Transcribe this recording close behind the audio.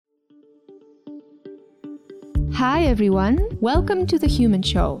Hi everyone, welcome to The Human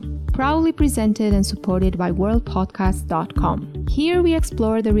Show, proudly presented and supported by worldpodcast.com. Here we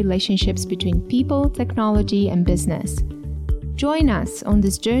explore the relationships between people, technology, and business. Join us on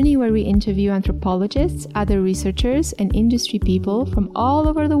this journey where we interview anthropologists, other researchers, and industry people from all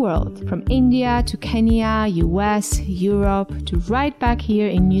over the world, from India to Kenya, US, Europe, to right back here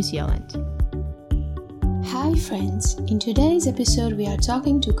in New Zealand. Hi friends, in today's episode we are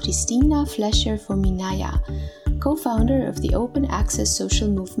talking to Cristina Flesher Fominaya, co-founder of the open access social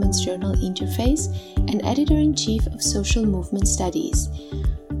movements journal Interface and editor-in-chief of Social Movement Studies.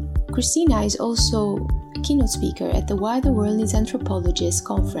 Cristina is also a keynote speaker at the Why the World Needs Anthropologists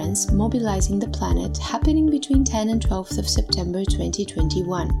conference Mobilizing the Planet, happening between 10 and 12th of September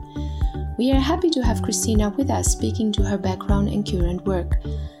 2021. We are happy to have Cristina with us, speaking to her background and current work.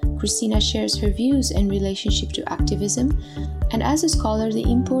 Cristina shares her views and relationship to activism, and as a scholar, the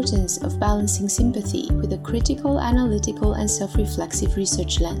importance of balancing sympathy with a critical, analytical, and self-reflexive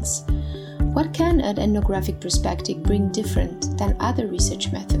research lens. What can an ethnographic perspective bring different than other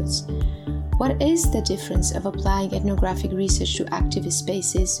research methods? What is the difference of applying ethnographic research to activist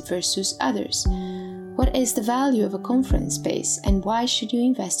spaces versus others? What is the value of a conference space, and why should you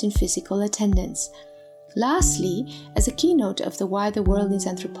invest in physical attendance? Lastly, as a keynote of the Why the World Needs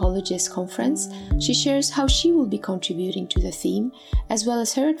Anthropologists conference, she shares how she will be contributing to the theme, as well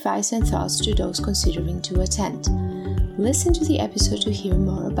as her advice and thoughts to those considering to attend. Listen to the episode to hear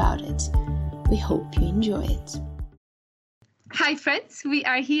more about it. We hope you enjoy it. Hi friends, we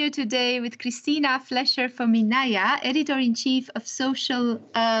are here today with Cristina Flesher Fominaya, editor-in-chief of Social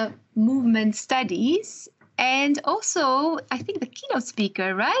Movement Studies, and also, I think, the keynote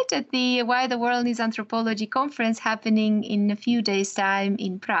speaker, right, at the Why the World Needs Anthropology conference happening in a few days' time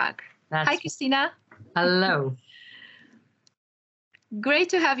in Prague. Hi, Cristina. Hello. Great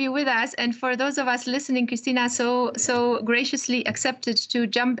to have you with us. And for those of us listening, Cristina so graciously accepted to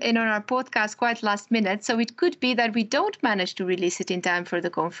jump in on our podcast quite last minute. So it could be that we don't manage to release it in time for the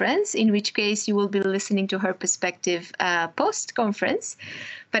conference, in which case you will be listening to her perspective post-conference.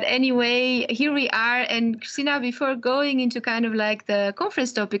 But anyway, here we are. And Cristina, before going into kind of like the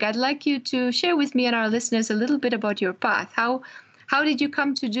conference topic, I'd like you to share with me and our listeners a little bit about your path. How did you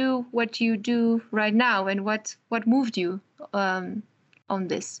come to do what you do right now, and what moved you on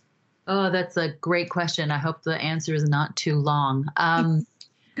this? Oh, that's a great question. I hope the answer is not too long.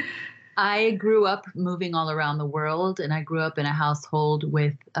 I grew up moving all around the world, and I grew up in a household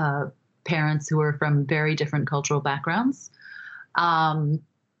with parents who were from very different cultural backgrounds.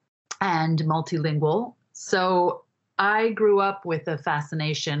 And multilingual. So I grew up with a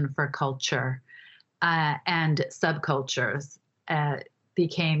fascination for culture and subcultures.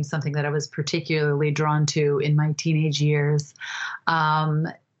 Became something that I was particularly drawn to in my teenage years.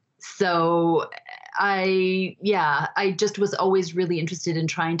 So I just was always really interested in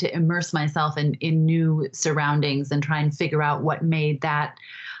trying to immerse myself in new surroundings and try and figure out what made that,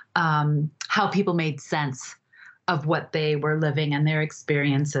 how people made sense of what they were living and their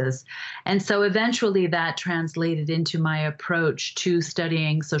experiences. And so eventually that translated into my approach to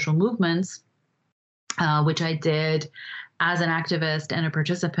studying social movements, which I did as an activist and a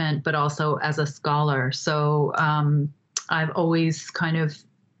participant, but also as a scholar. So I've always kind of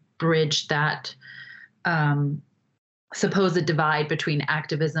bridged that supposed divide between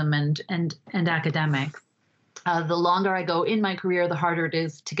activism and academics. The longer I go in my career, the harder it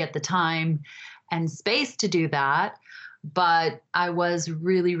is to get the time and space to do that. But I was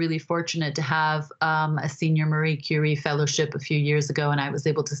really, really fortunate to have a senior Marie Curie fellowship a few years ago, and I was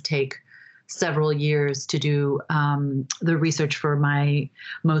able to take several years to do the research for my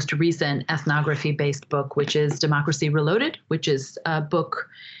most recent ethnography-based book, which is Democracy Reloaded, which is a book.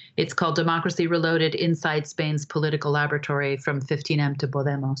 It's called Democracy Reloaded: Inside Spain's Political Laboratory from 15M to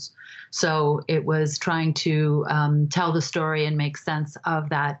Podemos. So it was trying to tell the story and make sense of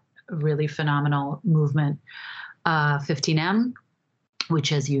that really phenomenal movement, 15M,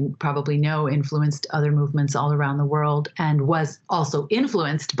 which, as you probably know, influenced other movements all around the world and was also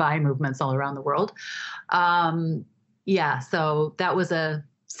influenced by movements all around the world. So that was a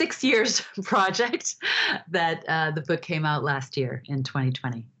 6 years project that the book came out last year in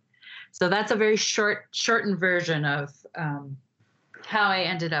 2020. So that's a very shortened version of how I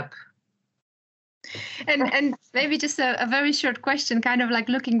ended up. And maybe just a very short question, kind of like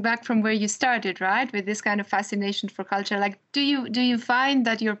looking back from where you started, right, with this kind of fascination for culture. Like, do you find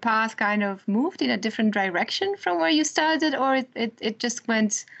that your path kind of moved in a different direction from where you started, or it just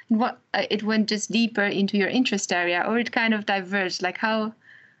went just deeper into your interest area, or it kind of diverged? Like how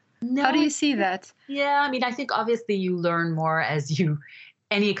do you see that? Yeah, I mean, I think obviously you learn more as you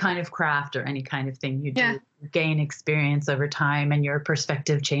any kind of craft or any kind of thing you do. Yeah. Gain experience over time, and your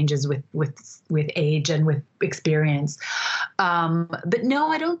perspective changes with age and with experience. But no,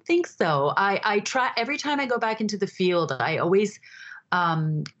 I don't think so. I try every time I go back into the field, I always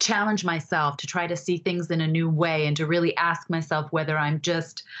challenge myself to try to see things in a new way and to really ask myself whether I'm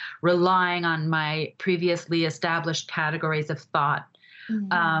just relying on my previously established categories of thought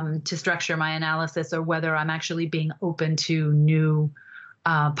to structure my analysis, or whether I'm actually being open to new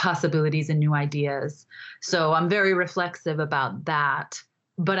possibilities and new ideas. So I'm very reflexive about that.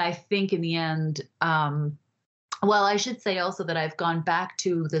 But I think in the end, well, I should say also that I've gone back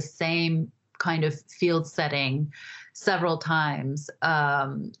to the same kind of field setting several times,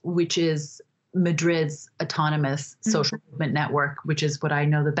 which is Madrid's autonomous social movement network, which is what I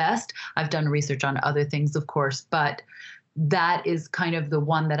know the best. I've done research on other things, of course, but that is kind of the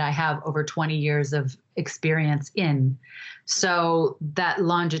one that I have over 20 years of experience in. So that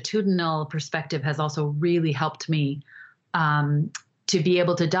longitudinal perspective has also really helped me to be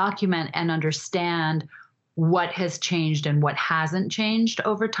able to document and understand what has changed and what hasn't changed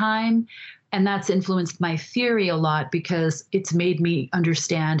over time. And that's influenced my theory a lot, because it's made me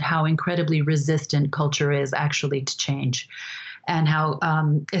understand how incredibly resistant culture is actually to change, and how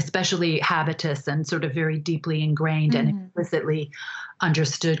especially habitus and sort of very deeply ingrained and implicitly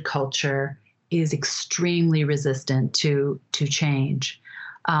understood culture is extremely resistant to change.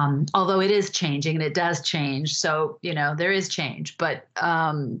 Although it is changing, and it does change. So, there is change. But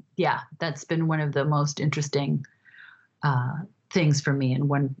yeah, that's been one of the most interesting things for me, and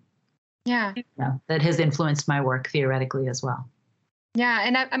one that has influenced my work theoretically as well. Yeah,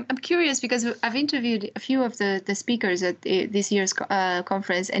 and I'm curious, because I've interviewed a few of the speakers at this year's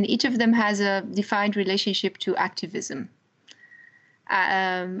conference, and each of them has a defined relationship to activism.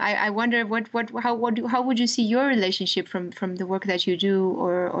 I wonder how would you see your relationship from the work that you do,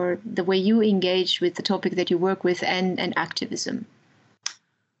 or the way you engage with the topic that you work with and activism?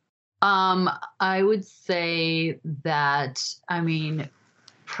 I would say that,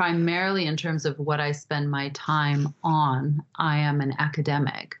 primarily in terms of what I spend my time on, I am an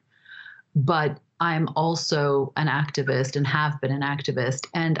academic, but I'm also an activist and have been an activist.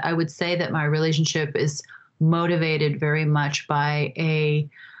 And I would say that my relationship is motivated very much by a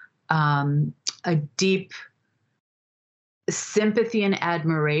deep sympathy and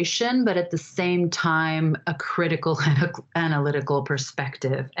admiration, but at the same time, a critical and analytical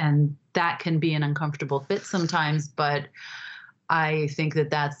perspective. And that can be an uncomfortable fit sometimes, but I think that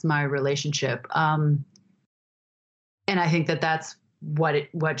that's my relationship. And I think that that's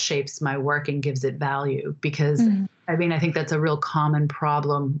what shapes my work and gives it value, because I think that's a real common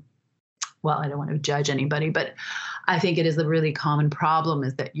problem. Well, I don't want to judge anybody, but I think it is a really common problem,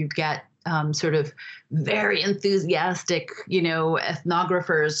 is that you get sort of very enthusiastic,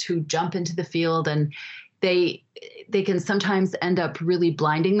 ethnographers who jump into the field, and they can sometimes end up really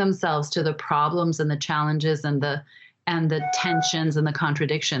blinding themselves to the problems and the challenges and the tensions and the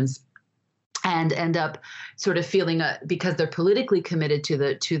contradictions, and end up sort of feeling because they're politically committed to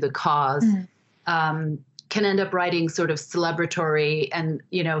the cause, can end up writing sort of celebratory, and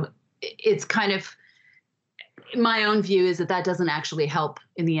it's kind of, my own view is that doesn't actually help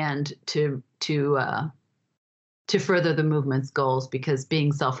in the end to further the movement's goals, because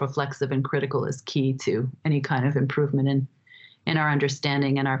being self-reflexive and critical is key to any kind of improvement in our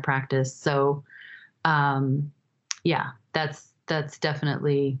understanding and our practice. So yeah, that's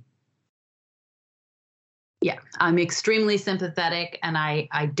definitely, yeah, I'm extremely sympathetic, and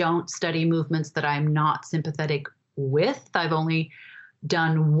I don't study movements that I'm not sympathetic with. I've only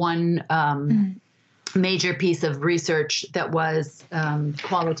done one major piece of research that was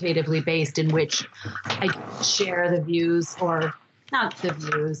qualitatively based, in which I share the views, or not the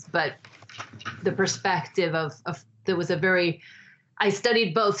views, but the perspective of there was I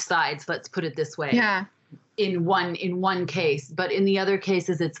studied both sides, let's put it this way. Yeah. In one case, but in the other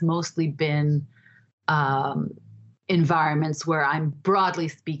cases, it's mostly been environments where I'm, broadly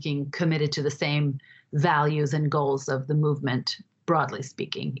speaking, committed to the same values and goals of the movement, broadly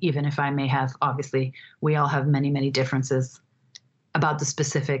speaking, even if I may have, obviously, we all have many, many differences about the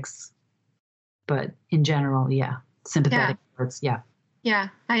specifics, but in general, yeah, sympathetic words, yeah. Yeah,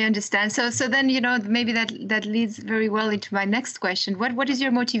 I understand. So then, maybe that leads very well into my next question. What is your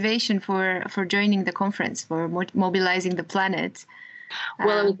motivation for joining the conference, for Mobilizing the Planet?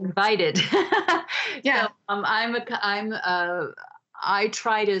 Well, I was invited. Yeah. So, I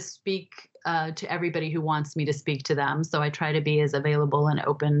try to speak to everybody who wants me to speak to them. So I try to be as available and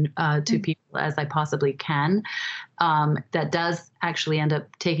open to people as I possibly can. That does actually end up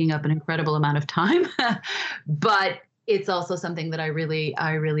taking up an incredible amount of time, but it's also something that I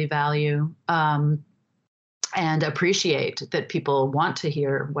really value. And appreciate that people want to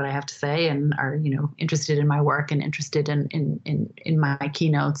hear what I have to say and are, interested in my work and interested in my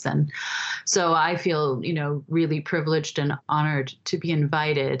keynotes. And so I feel, really privileged and honored to be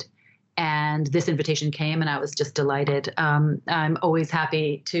invited. And this invitation came and I was just delighted. I'm always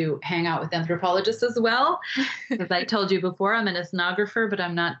happy to hang out with anthropologists as well. As I told you before, I'm an ethnographer, but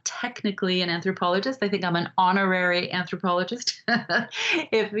I'm not technically an anthropologist. I think I'm an honorary anthropologist,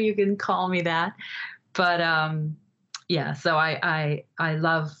 if you can call me that. But so I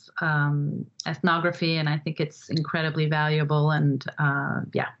love ethnography, and I think it's incredibly valuable. And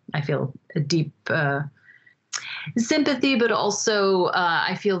I feel a deep sympathy, but also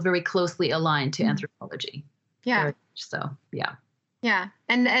I feel very closely aligned to anthropology. Yeah. So yeah. Yeah.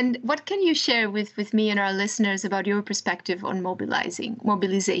 And what can you share with me and our listeners about your perspective on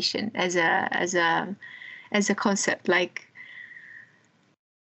mobilization as a concept, like?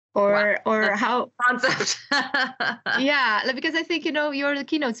 Or how concept. Yeah, because I think you're the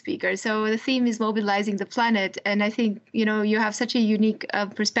keynote speaker, so the theme is mobilizing the planet, and I think you have such a unique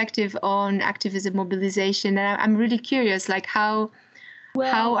perspective on activism mobilization, and I'm really curious, like how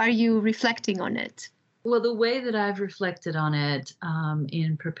are you reflecting on it? Well, the way that I've reflected on it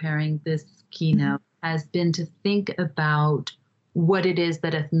in preparing this keynote has been to think about what it is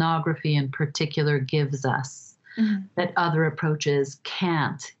that ethnography in particular gives us that other approaches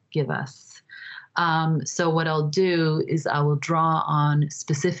can't give us. So what I'll do is I will draw on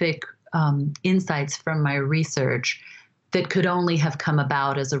specific insights from my research that could only have come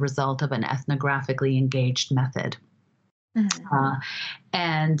about as a result of an ethnographically engaged method.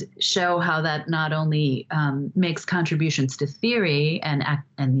 And show how that not only makes contributions to theory and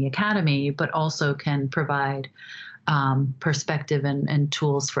the academy, but also can provide perspective and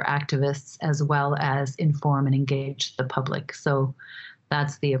tools for activists, as well as inform and engage the public. So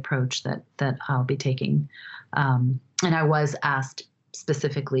that's the approach that I'll be taking. And I was asked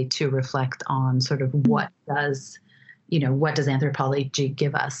specifically to reflect on sort of what does anthropology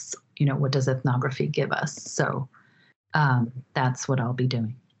give us? What does ethnography give us? So that's what I'll be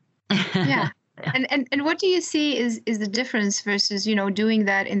doing. Yeah. And what do you see is the difference versus, doing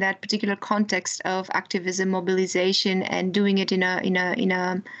that in that particular context of activism mobilization and doing it in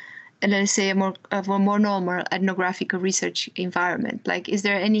a let's say a more normal ethnographic research environment? Like, is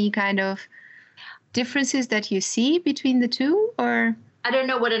there any kind of differences that you see between the two, or? I don't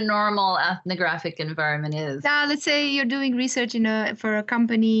know what a normal ethnographic environment is. Now, let's say you're doing research for a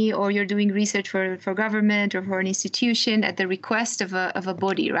company, or you're doing research for government or for an institution at the request of a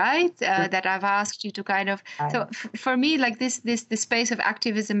body, right? That I've asked you to kind of. So for me, like this space of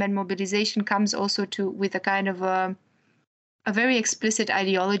activism and mobilization comes also with a kind of a very explicit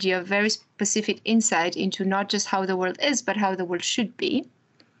ideology, a very specific insight into not just how the world is, but how the world should be.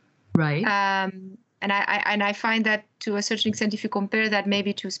 Right. And I find that to a certain extent, if you compare that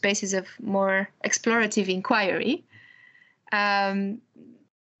maybe to spaces of more explorative inquiry, that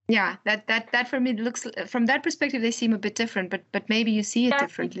for me looks, from that perspective, they seem a bit different. But maybe you see it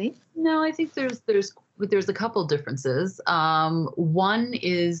differently. No, I think there's a couple differences. One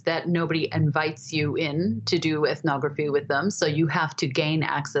is that nobody invites you in to do ethnography with them, so you have to gain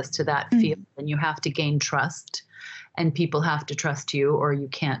access to that field, and you have to gain trust, and people have to trust you, or you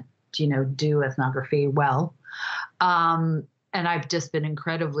can't do ethnography well. And I've just been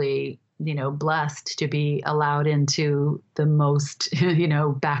incredibly, blessed to be allowed into the most,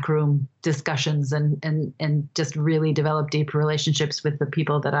 backroom discussions and just really develop deep relationships with the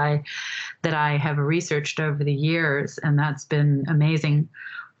people that I have researched over the years. And that's been amazing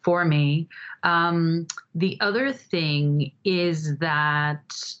for me. The other thing is that,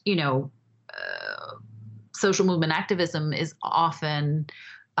 social movement activism is often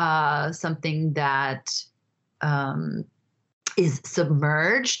something that is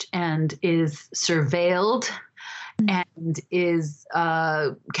submerged and is surveilled and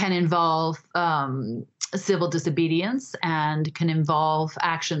can involve civil disobedience and can involve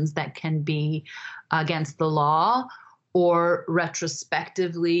actions that can be against the law or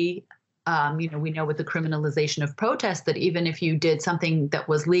retrospectively. We know with the criminalization of protest that even if you did something that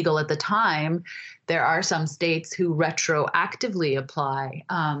was legal at the time, there are some states who retroactively apply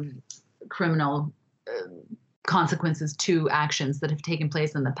criminal consequences to actions that have taken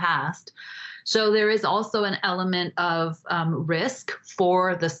place in the past. So there is also an element of risk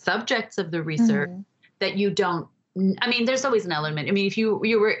for the subjects of the research that you don't. I mean, there's always an element. I mean, if you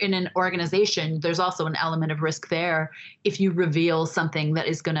were in an organization, there's also an element of risk there. If you reveal something that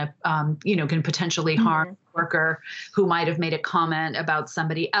is going to, can potentially harm worker who might have made a comment about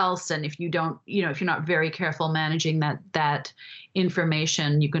somebody else. And if you don't, if you're not very careful managing that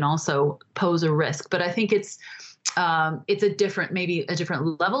information, you can also pose a risk. But I think it's maybe a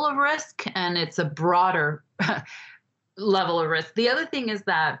different level of risk, and it's a broader level of risk. The other thing is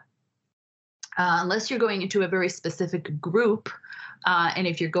that unless you're going into a very specific group, and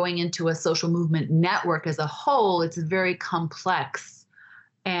if you're going into a social movement network as a whole, it's very complex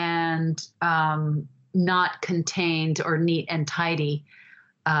and not contained or neat and tidy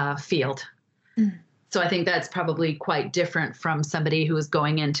field. Mm. So I think that's probably quite different from somebody who is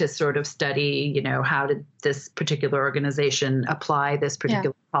going in to sort of study, how did this particular organization apply this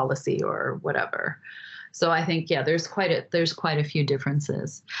particular policy or whatever. So I think, there's quite a few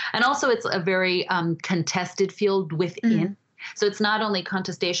differences. And also it's a very contested field within. Mm. So it's not only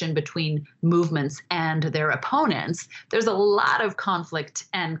contestation between movements and their opponents. There's a lot of conflict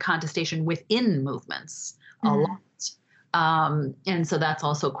and contestation within movements, a lot. And so that's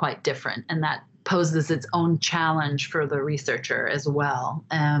also quite different. And that poses its own challenge for the researcher as well.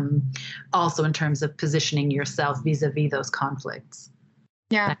 Also in terms of positioning yourself vis-a-vis those conflicts.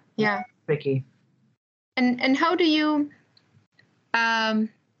 Yeah. Tricky. And how do you,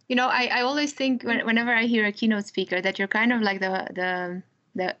 I always think whenever I hear a keynote speaker that you're kind of like the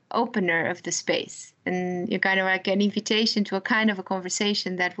opener of the space, and you're kind of like an invitation to a kind of a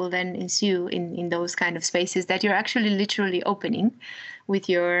conversation that will then ensue in those kind of spaces that you're actually literally opening with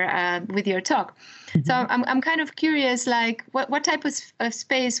your talk. Mm-hmm. So I'm kind of curious, like what type of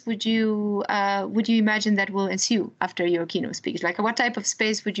space would you imagine that will ensue after your keynote speaks? Like what type of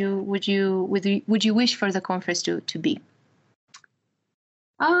space would you wish for the conference to be?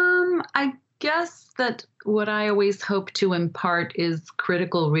 I guess that what I always hope to impart is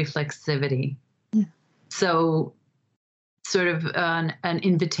critical reflexivity. Yeah. So sort of an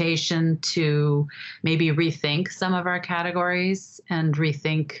invitation to maybe rethink some of our categories and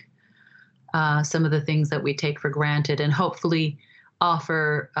rethink some of the things that we take for granted, and hopefully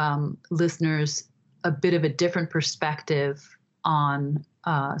offer listeners a bit of a different perspective on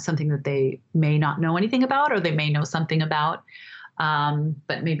something that they may not know anything about, or they may know something about.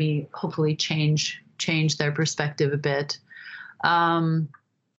 But maybe hopefully change their perspective a bit.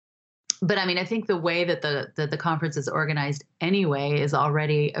 But I mean, I think the way that the conference is organized anyway is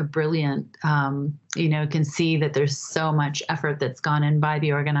already a brilliant, can see that there's so much effort that's gone in by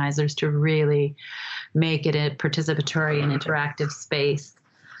the organizers to really make it a participatory and interactive space,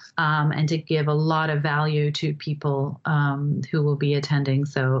 and to give a lot of value to people who will be attending.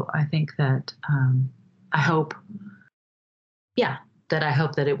 So I think that I hope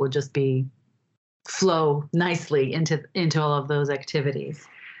that it will just flow nicely into all of those activities.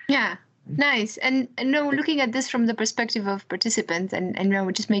 Yeah, nice. And looking at this from the perspective of participants, and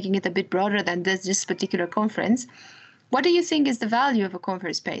we're just making it a bit broader than this particular conference. What do you think is the value of a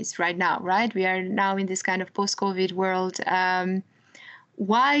conference space right now? Right, we are now in this kind of post-COVID world.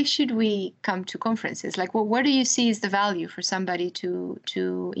 Why should we come to conferences? Like, what do you see is the value for somebody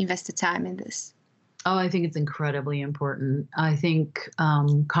to invest the time in this? Oh, I think it's incredibly important. I think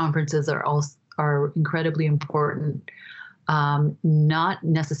conferences are incredibly important, not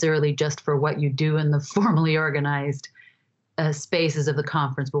necessarily just for what you do in the formally organized spaces of the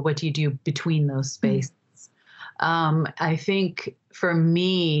conference, but what you do between those spaces. I think for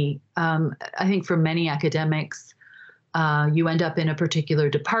me, I think for many academics, you end up in a particular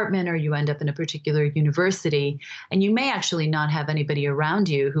department, or you end up in a particular university, and you may actually not have anybody around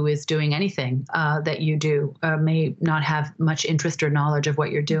you who is doing anything that you do, may not have much interest or knowledge of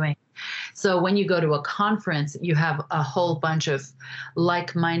what you're doing. So when you go to a conference, you have a whole bunch of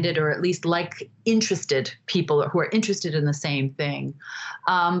like-minded, or at least interested people who are interested in the same thing.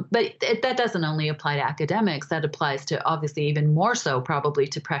 But that doesn't only apply to academics. That applies to, obviously, even more so probably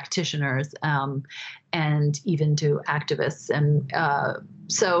to practitioners, and even to activists. And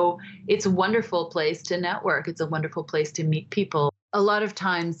so it's a wonderful place to network. It's a wonderful place to meet people. A lot of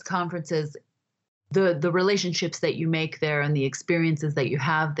times conferences, the relationships that you make there and the experiences that you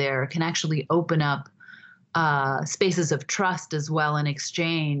have there can actually open up spaces of trust as well, and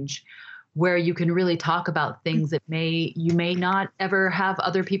exchange, where you can really talk about things that you may not ever have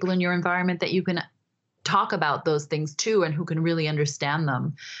other people in your environment that you can talk about those things to, and who can really understand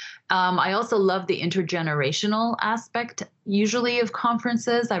them. I also love the intergenerational aspect usually of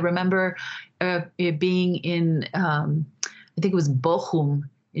conferences. I remember it being in, I think it was Bochum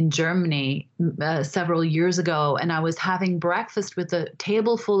in Germany several years ago, and I was having breakfast with a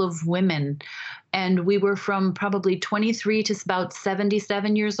table full of women, and we were from probably 23 to about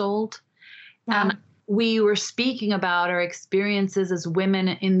 77 years old. Wow. We were speaking about our experiences as women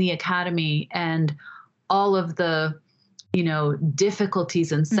in the academy, and all of the,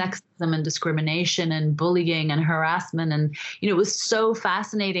 difficulties and sexism and discrimination and bullying and harassment. And, it was so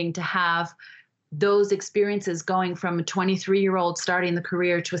fascinating to have those experiences going from a 23-year-old starting the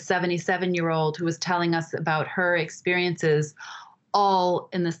career to a 77-year-old who was telling us about her experiences all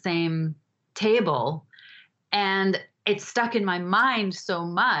in the same table. And it stuck in my mind so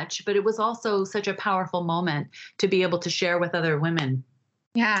much, but it was also such a powerful moment to be able to share with other women.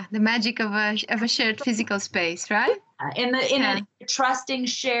 Yeah, the magic of a shared physical space, right? In a trusting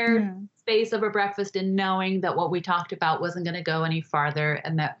shared space of a breakfast, and knowing that what we talked about wasn't going to go any farther,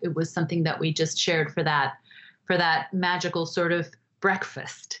 and that it was something that we just shared for that magical sort of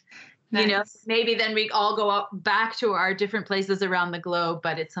breakfast. Nice. Maybe then we all go back to our different places around the globe,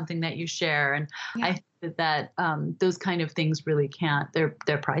 but it's something that you share. And I think that those kind of things really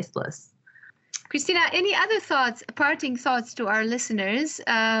they're priceless. Cristina, any other parting thoughts to our listeners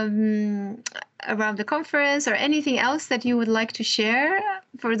around the conference, or anything else that you would like to share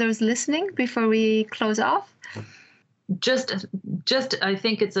for those listening before we close off? Just I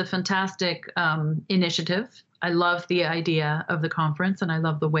think it's a fantastic initiative. I love the idea of the conference, and I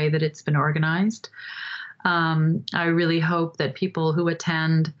love the way that it's been organized. I really hope that people who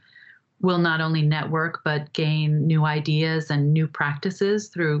attend will not only network, but gain new ideas and new practices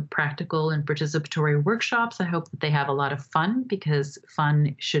through practical and participatory workshops. I hope that they have a lot of fun, because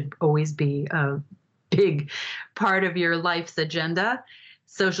fun should always be a big part of your life's agenda.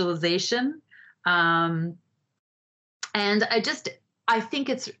 Socialization. And I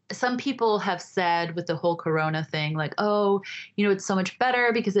think some people have said with the whole Corona thing, like, oh, it's so much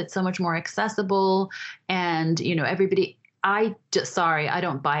better because it's so much more accessible, and, everybody. I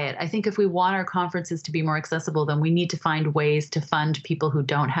don't buy it. I think if we want our conferences to be more accessible, then we need to find ways to fund people who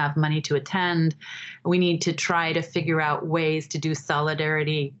don't have money to attend. We need to try to figure out ways to do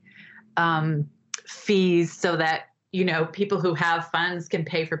solidarity fees so that, people who have funds can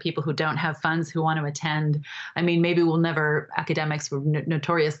pay for people who don't have funds who want to attend. I mean, maybe academics were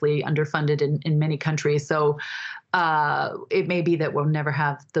notoriously underfunded in many countries. So it may be that we'll never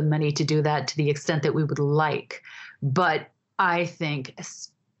have the money to do that to the extent that we would like. But I think,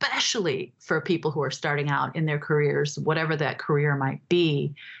 especially for people who are starting out in their careers, whatever that career might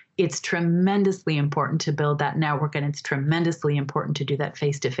be, it's tremendously important to build that network, and it's tremendously important to do that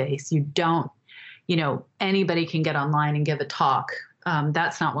face-to-face. You don't, anybody can get online and give a talk.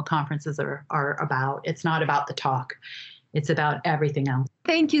 That's not what conferences are about. It's not about the talk. It's about everything else.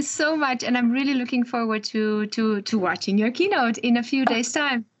 Thank you so much. And I'm really looking forward to watching your keynote in a few days'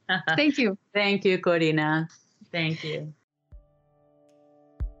 time. Thank you. Thank you, Corina. Thank you.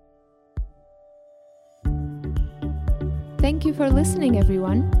 Thank you for listening,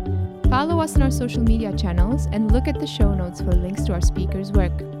 everyone. Follow us on our social media channels and look at the show notes for links to our speakers'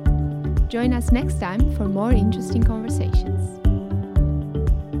 work. Join us next time for more interesting conversations.